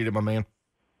 Appreciate it, my man.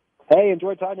 Hey,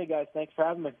 enjoyed talking to you guys. Thanks for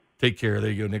having me. Take care.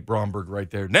 There you go, Nick Bromberg right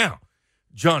there. Now,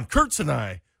 John Kurtz and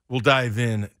I will dive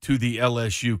in to the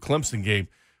LSU-Clemson game,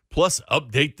 plus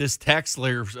update this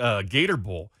TaxSlayer Gator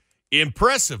Bowl.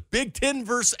 Impressive. Big Ten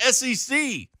versus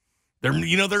SEC.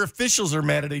 Their officials are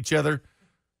mad at each other.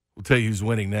 We'll tell you who's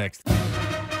winning next.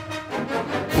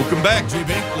 Welcome back, Jay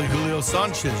Binkley, Julio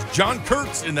Sanchez, John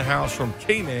Kurtz in the house from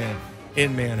K-Man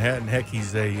in Manhattan. Heck,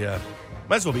 he's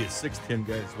might as well be a 6'10"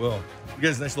 guy as well. You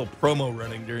guys, nice little promo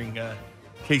running during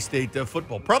K-State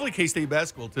football. Probably K-State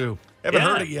basketball, too. Haven't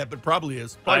heard it yet, but probably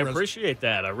is. Probably I appreciate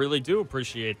that. I really do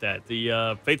appreciate that.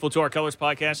 The Faithful to Our Colors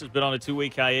podcast has been on a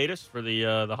 2-week hiatus for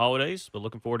the holidays, but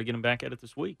looking forward to getting back at it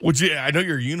this week. I know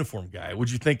you're a uniform guy.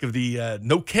 What'd you think of the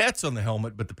no cats on the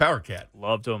helmet, but the Power Cat?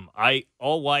 Loved them.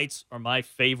 All whites are my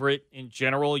favorite in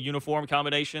general uniform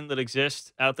combination that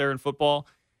exists out there in football.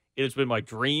 It has been my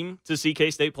dream to see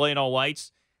K-State play in all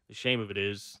whites. The shame of it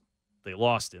is they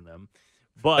lost in them.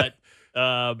 But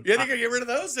they're going to get rid of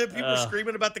those. People are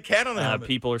screaming about the cat on the helmet.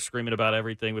 People are screaming about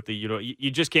everything with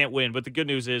you just can't win. But the good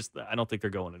news is I don't think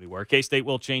they're going anywhere. K-State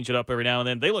will change it up every now and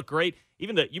then. They look great.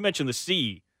 Even you mentioned the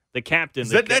C, the captain.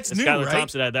 That's new, Skylar right?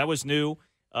 Thompson had. That was new.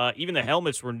 Even the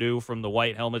helmets were new from the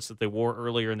white helmets that they wore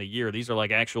earlier in the year. These are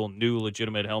like actual new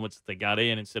legitimate helmets that they got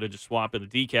in instead of just swapping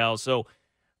the decals. So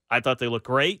I thought they looked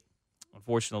great.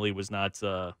 Unfortunately, it was not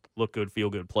look good, feel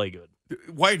good, play good.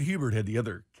 Wyatt Hubert had the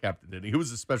other captain, didn't he? Who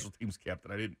was the special teams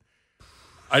captain?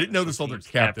 I didn't notice all their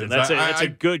captains. That's a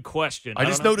good question. I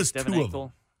just noticed Devin two of Ankle.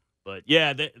 them. But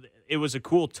yeah, it was a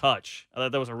cool touch. I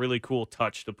thought that was a really cool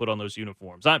touch to put on those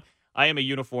uniforms. I am a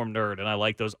uniform nerd, and I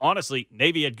like those. Honestly,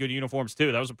 Navy had good uniforms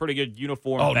too. That was a pretty good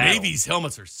uniform. Oh, battle. Navy's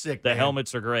helmets are sick. The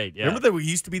helmets are great. Yeah. Remember they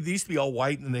used to be all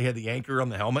white, and they had the anchor on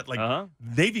the helmet. Like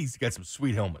Navy's got some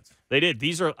sweet helmets. They did.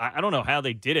 These are. I don't know how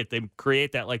they did it. They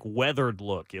create that like weathered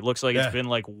look. It looks like it's been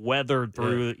like weathered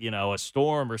through a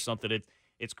storm or something.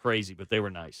 It's crazy, but they were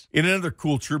nice. And another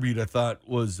cool tribute I thought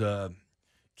was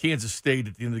Kansas State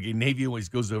at the end of the game. Navy always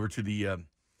goes over to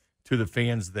the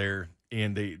fans there,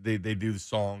 and they do the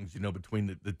songs,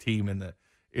 between the team and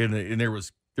there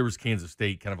was Kansas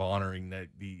State kind of honoring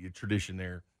the tradition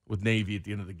there with Navy at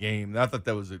the end of the game. And I thought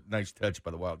that was a nice touch by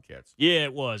the Wildcats. Yeah,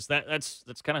 it was. That's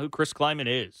kind of who Chris Kleiman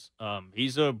is.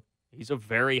 He's a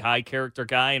very high character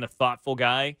guy and a thoughtful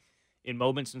guy in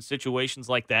moments and situations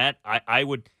like that.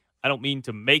 I don't mean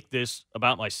to make this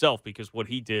about myself because what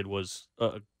he did was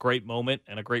a great moment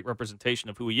and a great representation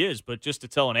of who he is. But just to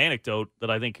tell an anecdote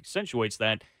that I think accentuates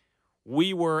that,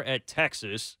 we were at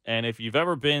Texas, and if you've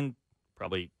ever been,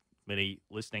 probably many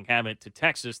listening haven't, to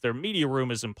Texas, their media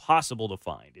room is impossible to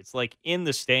find. It's like in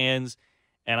the stands,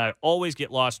 and I always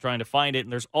get lost trying to find it,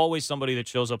 and there's always somebody that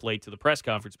shows up late to the press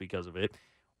conference because of it.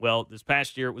 Well, this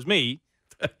past year it was me.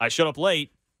 I showed up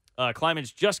late.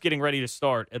 Kleiman's just getting ready to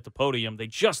start at the podium. They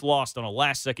just lost on a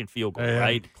last-second field goal,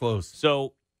 right? Close.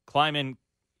 So Kleiman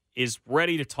is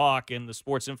ready to talk, and the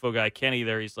sports info guy, Kenny,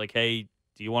 there, he's like, hey,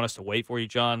 do you want us to wait for you,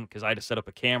 John? Because I had to set up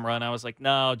a camera, and I was like,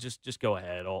 no, just go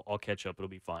ahead. I'll catch up. It'll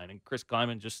be fine. And Chris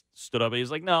Kleiman just stood up. He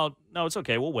was like, no, it's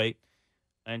okay. We'll wait.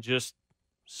 And just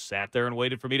sat there and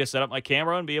waited for me to set up my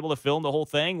camera and be able to film the whole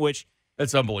thing, which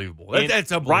that's unbelievable.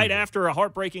 That's unbelievable. Right after a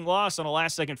heartbreaking loss on a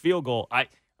last-second field goal, I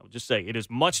would just say it is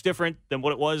much different than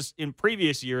what it was in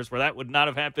previous years where that would not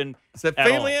have happened. It's that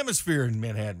family atmosphere in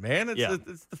Manhattan, man.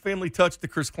 It's the family touch that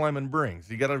Chris Kleiman brings.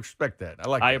 You got to respect that.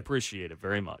 I appreciate it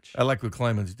very much. I like what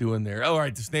Kleiman's doing there. All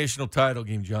right, this national title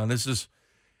game, John.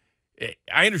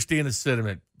 I understand the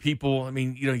sentiment. People,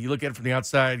 you look at it from the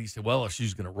outside, you say, well,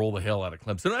 she's going to roll the hell out of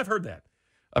Clemson. And I've heard that.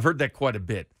 I've heard that quite a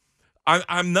bit.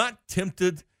 I'm not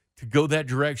tempted to go that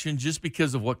direction just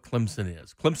because of what Clemson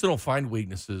is. Clemson will find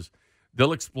weaknesses.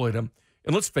 They'll exploit them.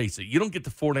 And let's face it, you don't get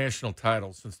the 4 national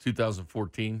titles since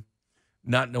 2014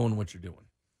 not knowing what you're doing.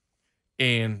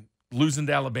 And losing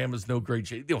to Alabama is no great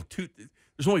chance.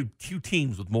 There's only 2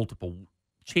 teams with multiple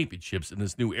championships in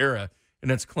this new era, and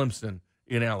that's Clemson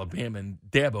in Alabama and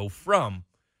Dabo from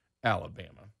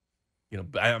Alabama.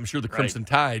 I'm sure the Crimson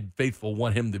Tide faithful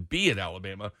want him to be at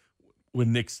Alabama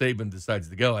when Nick Saban decides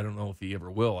to go. I don't know if he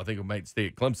ever will. I think he might stay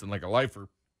at Clemson like a lifer.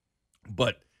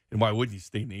 And why wouldn't you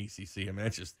stay in the ACC?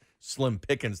 That's just slim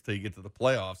pickings till you get to the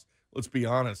playoffs. Let's be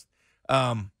honest.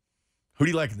 Who do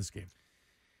you like in this game?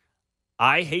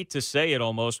 I hate to say it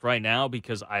almost right now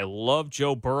because I love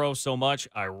Joe Burrow so much.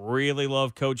 I really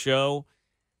love Coach O.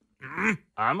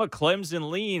 I'm a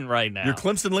Clemson lean right now. You're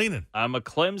Clemson leaning. I'm a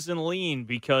Clemson lean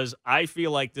because I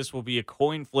feel like this will be a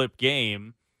coin flip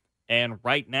game. And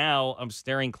right now, I'm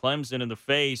staring Clemson in the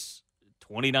face.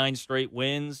 29 straight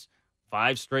wins.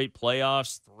 5 straight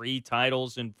playoffs, 3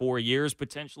 titles in 4 years,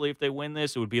 potentially, if they win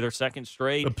this. It would be their second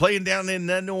straight. But playing down in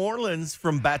New Orleans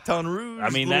from Baton Rouge,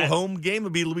 that home game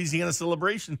would be Louisiana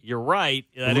celebration. You're right.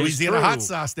 That Louisiana is true. hot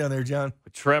sauce down there, John.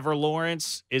 But Trevor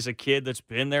Lawrence is a kid that's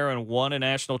been there and won a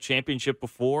national championship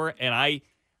before, and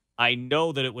I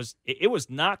know that it was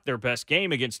not their best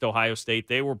game against Ohio State.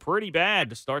 They were pretty bad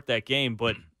to start that game,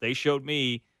 but they showed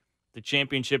me the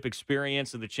championship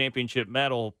experience and the championship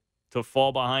medal to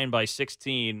fall behind by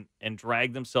 16 and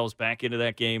drag themselves back into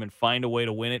that game and find a way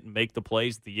to win it and make the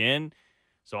plays at the end.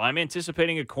 So I'm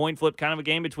anticipating a coin flip kind of a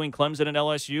game between Clemson and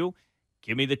LSU.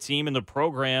 Give me the team and the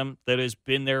program that has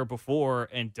been there before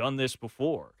and done this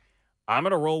before. I'm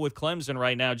going to roll with Clemson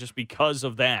right now just because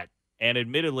of that. And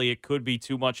admittedly, it could be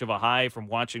too much of a high from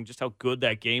watching just how good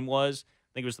that game was.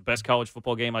 I think it was the best college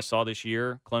football game I saw this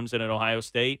year, Clemson and Ohio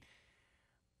State.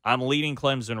 I'm leading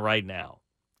Clemson right now.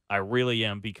 I really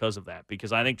am because of that,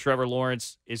 because I think Trevor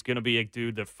Lawrence is going to be a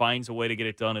dude that finds a way to get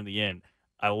it done in the end.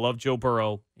 I love Joe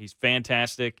Burrow. He's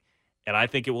fantastic, and I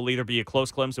think it will either be a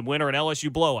close Clemson win or an LSU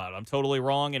blowout. I'm totally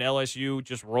wrong, and LSU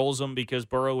just rolls them because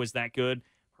Burrow is that good.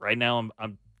 Right now,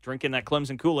 I'm drinking that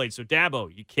Clemson Kool-Aid. So,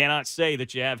 Dabo, you cannot say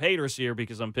that you have haters here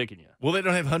because I'm picking you. Well, they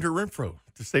don't have Hunter Renfrow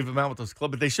to save them out with those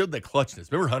clubs, but they showed that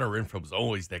clutchness. Remember, Hunter Renfrow was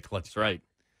always that clutch. That's right.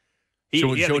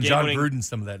 Showing John Gruden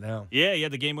some of that now. Yeah, he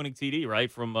had the game-winning TD,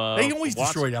 right? From they always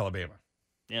destroyed Alabama.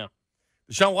 Yeah.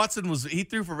 Deshaun Watson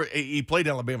he played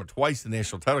Alabama twice in the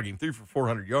national title game, threw for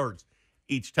 400 yards.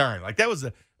 each time. Like, that was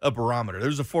a barometer. There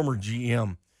was a former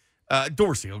GM,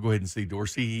 Dorsey. I'll go ahead and say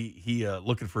Dorsey. He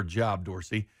looking for a job,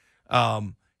 Dorsey.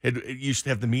 It used to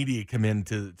have the media come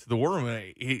into the war room.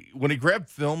 When he grabbed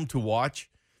film to watch,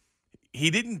 he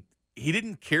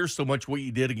didn't care so much what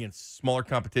you did against smaller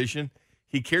competition.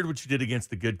 He cared what you did against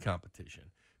the good competition.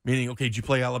 Meaning, okay, did you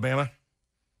play Alabama?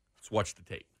 Let's watch the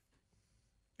tape.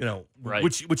 You know, right.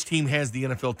 Which team has the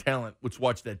NFL talent? Let's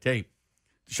watch that tape.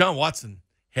 Deshaun Watson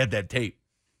had that tape.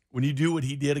 When you do what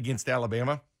he did against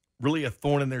Alabama, really a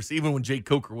thorn in there. So even when Jake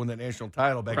Coker won that national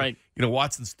title back, right.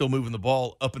 Watson's still moving the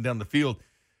ball up and down the field.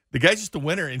 The guy's just a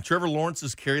winner, and Trevor Lawrence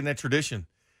is carrying that tradition.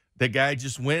 That guy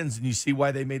just wins, and you see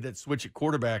why they made that switch at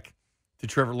quarterback to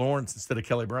Trevor Lawrence instead of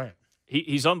Kelly Bryant.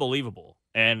 He's unbelievable.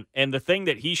 And the thing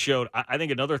that he showed, I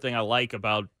think another thing I like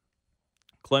about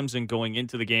Clemson going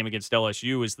into the game against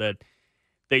LSU is that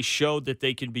they showed that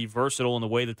they can be versatile in the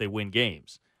way that they win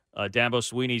games. Dabo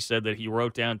Sweeney said that he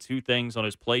wrote down two things on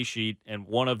his play sheet, and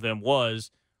one of them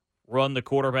was run the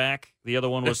quarterback. The other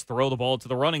one was throw the ball to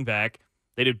the running back.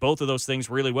 They did both of those things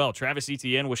really well. Travis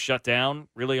Etienne was shut down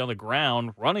really on the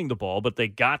ground running the ball, but they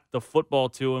got the football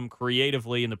to him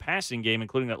creatively in the passing game,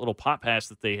 including that little pop pass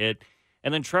that they hit.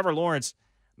 And then Trevor Lawrence,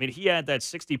 I mean, he had that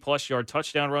 60-plus yard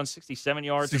touchdown run, 67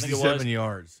 yards, 67 I think it was.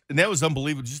 yards. And that was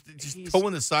unbelievable, just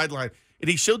towing the sideline. And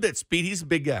he showed that speed. He's a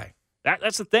big guy.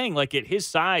 That's the thing. Like, at his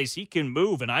size, he can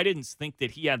move, and I didn't think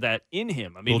that he had that in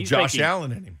him. I mean, he's Josh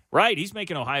Allen in him. Right. He's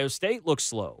making Ohio State look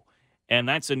slow. And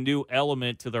that's a new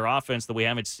element to their offense that we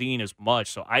haven't seen as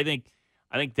much. So I think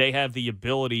they have the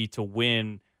ability to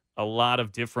win a lot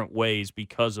of different ways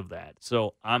because of that.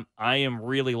 So I am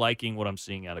really liking what I'm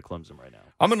seeing out of Clemson right now.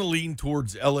 I'm going to lean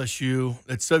towards LSU.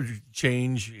 That's subject to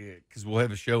change because we'll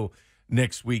have a show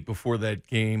next week before that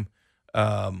game.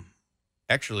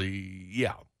 Actually,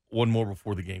 yeah, one more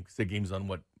before the game because that game's on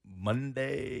what,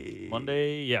 Monday?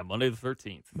 Monday the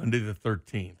 13th. Monday the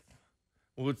 13th.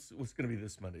 Well, what's going to be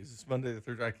this Monday? Is this Monday the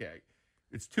 13th? Okay.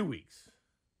 It's 2 weeks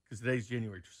because today's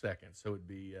January 2nd. So it'd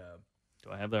be do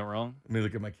I have that wrong? Let me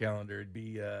look at my calendar. It'd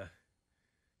be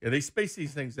they space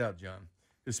these things out, John.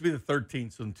 This will be the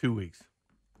 13th, so in 2 weeks.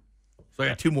 So I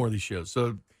got two more of these shows.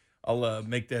 So I'll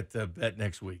make that bet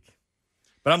next week.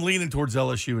 But I'm leaning towards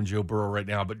LSU and Joe Burrow right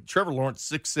now. But Trevor Lawrence,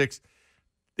 6'6",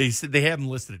 they said they have him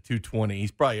listed at 220.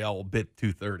 He's probably all bit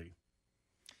 230.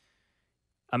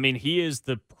 I mean, he is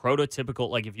the prototypical,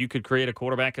 like, if you could create a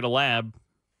quarterback in a lab,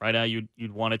 right now you'd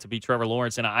want it to be Trevor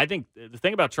Lawrence. And I think the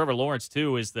thing about Trevor Lawrence,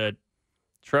 too, is that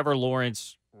Trevor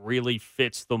Lawrence really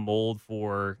fits the mold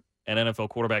for an NFL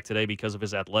quarterback today because of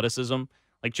his athleticism.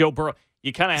 Like Joe Burrow,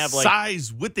 you kind of have like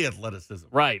size with the athleticism.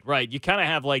 Right. You kind of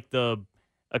have like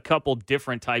a couple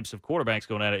different types of quarterbacks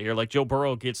going at it here. Like Joe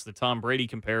Burrow gets the Tom Brady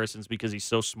comparisons because he's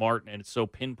so smart and it's so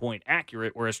pinpoint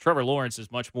accurate, whereas Trevor Lawrence is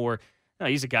much more,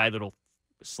 he's a guy that'll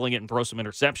sling it and throw some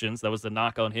interceptions. That was the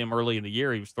knock on him early in the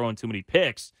year. He was throwing too many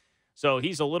picks. So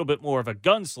he's a little bit more of a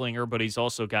gunslinger, but he's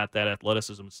also got that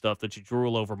athleticism stuff that you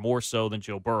drool over more so than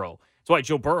Joe Burrow. That's why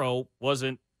Joe Burrow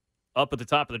wasn't up at the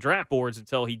top of the draft boards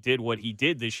until he did what he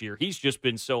did this year. He's just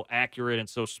been so accurate and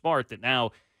so smart that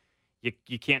now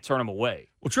you can't turn him away.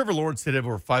 Well, Trevor Lawrence did have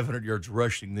over 500 yards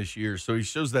rushing this year, so he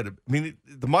shows that. I mean,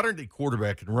 the modern-day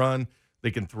quarterback can run,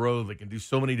 they can throw, they can do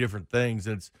so many different things,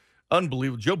 and it's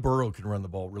unbelievable. Joe Burrow can run the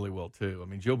ball really well, too. I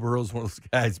mean, Joe Burrow's one of those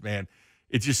guys, man.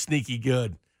 It's just sneaky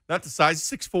good. Not the size,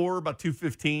 6'4", about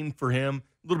 215 for him.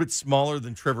 A little bit smaller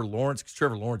than Trevor Lawrence because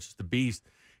Trevor Lawrence is the beast.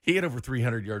 He had over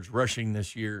 300 yards rushing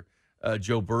this year.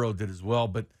 Joe Burrow did as well.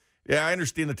 But, yeah, I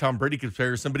understand the Tom Brady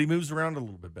comparison, but he moves around a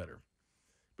little bit better.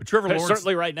 But Trevor Lawrence.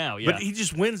 Certainly right now, yeah. But he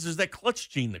just wins. There's that clutch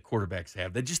gene that quarterbacks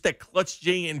have. That clutch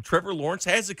gene, and Trevor Lawrence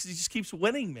has it because he just keeps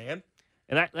winning, man.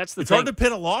 And that's the it's thing. hard to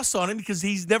pin a loss on him because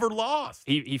he's never lost.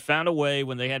 He found a way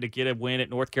when they had to get a win at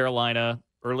North Carolina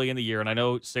early in the year. And I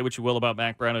know, say what you will about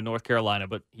Mac Brown in North Carolina,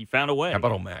 but he found a way. How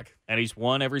about old Mac? And he's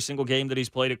won every single game that he's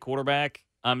played at quarterback.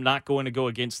 I'm not going to go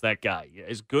against that guy.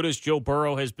 As good as Joe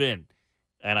Burrow has been,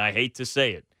 and I hate to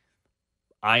say it,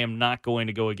 I am not going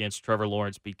to go against Trevor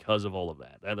Lawrence because of all of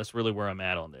that. That's really where I'm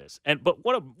at on this. But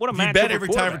what a if matchup. You bet every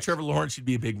time for Trevor Lawrence, you'd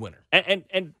be a big winner.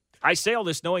 And I say all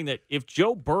this knowing that if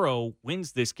Joe Burrow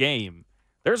wins this game,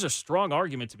 there's a strong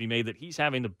argument to be made that he's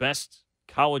having the best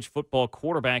college football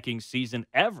quarterbacking season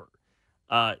ever.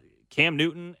 Cam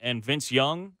Newton and Vince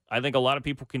Young, I think a lot of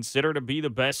people consider to be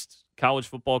the best college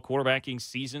football quarterbacking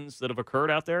seasons that have occurred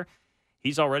out there.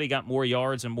 He's already got more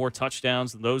yards and more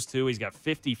touchdowns than those two. He's got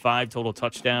 55 total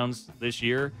touchdowns this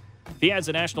year. If he has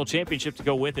a national championship to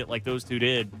go with it like those two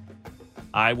did,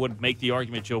 I would make the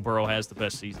argument Joe Burrow has the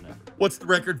best season ever. What's the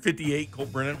record? 58,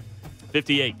 Colt Brennan?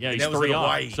 58. Yeah, he's that was 3 in off.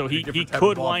 Hawaii, So a he different type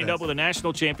could of wind offense. up with a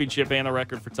national championship and a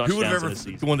record for Who touchdowns would have in ever a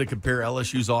season. wanted to compare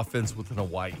LSU's offense with an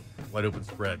Hawaii wide open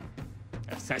spread?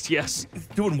 Yes. He's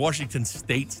doing Washington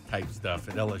State's type stuff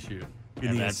at LSU in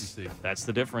And the SEC. that's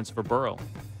the difference for Burrow.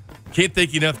 Can't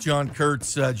thank enough John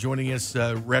Kurtz joining us,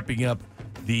 wrapping up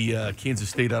the Kansas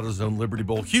State AutoZone Liberty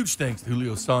Bowl. Huge thanks to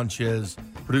Julio Sanchez,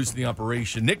 producing the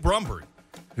operation. Nick Brumbury,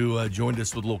 who joined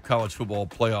us with a little college football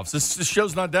playoffs. This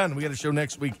show's not done. We got a show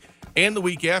next week and the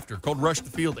week after called Rush the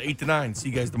Field, 8 to 9. See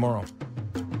you guys tomorrow.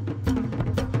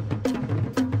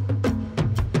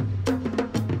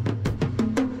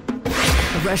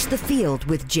 Rush the Field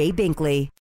with Jay Binkley.